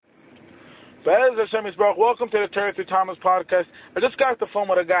Welcome to the Torah Through Thomas podcast. I just got off the phone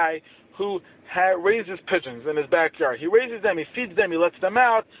with a guy who raises pigeons in his backyard. He raises them, he feeds them, he lets them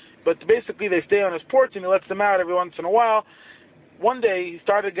out, but basically they stay on his porch and he lets them out every once in a while. One day he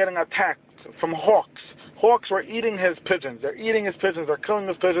started getting attacked from hawks. Hawks were eating his pigeons. They're eating his pigeons, they're killing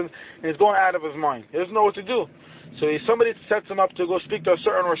his pigeons, and he's going out of his mind. He doesn't know what to do. So somebody sets him up to go speak to a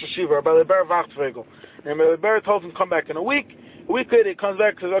certain Rosh Hashiva, Rabbi Leber Vachtvegel. And Rabbi Leber tells him to come back in a week. A week later he comes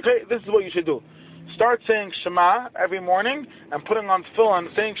back and says, okay, this is what you should do. Start saying Shema every morning and putting on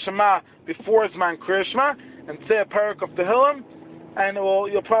tefillin, saying Shema before Zman Kriya Shema, and say a parak of Tehillim, and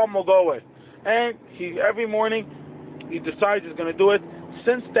your problem will go away. And every morning he decides he's going to do it.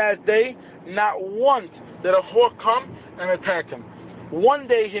 Since that day, not once did a hawk come and attack him. One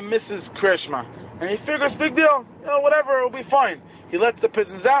day he misses Kriya Shema, and he figures, big deal, whatever, it'll be fine. He lets the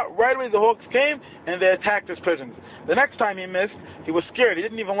pigeons out. Right away the hawks came and they attacked his pigeons. The next time he missed, he was scared. He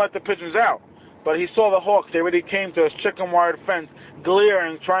didn't even let the pigeons out. But he saw the hawks. They already came to his chicken wire fence,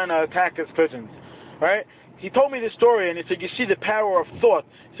 glaring, trying to attack his pigeons. Right? He told me this story, and he said, you see the power of thought.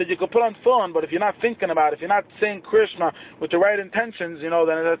 He said, you could put on tefillin, but if you're not thinking about it, if you're not saying Krishna with the right intentions, then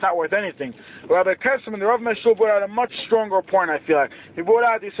it's not worth anything. Rabbi Kesselman, the Rav Meshul, brought out a much stronger point, I feel like. He brought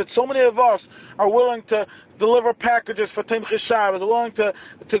out, he said, so many of us are willing to deliver packages for Timchi Shabbos, are willing to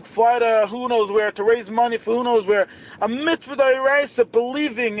fly to who knows where, to raise money for who knows where. A mitzvah d'oraisa,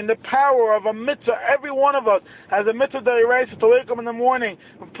 believing in the power of a mitzvah. Every one of us has a mitzvah d'oraisa to wake up in the morning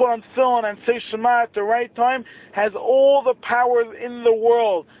and put on tefillin and say Shema at the right time, has all the powers in the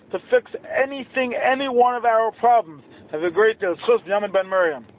world to fix anything, any one of our problems. Have a great day. Chus Yamin Ben Miriam.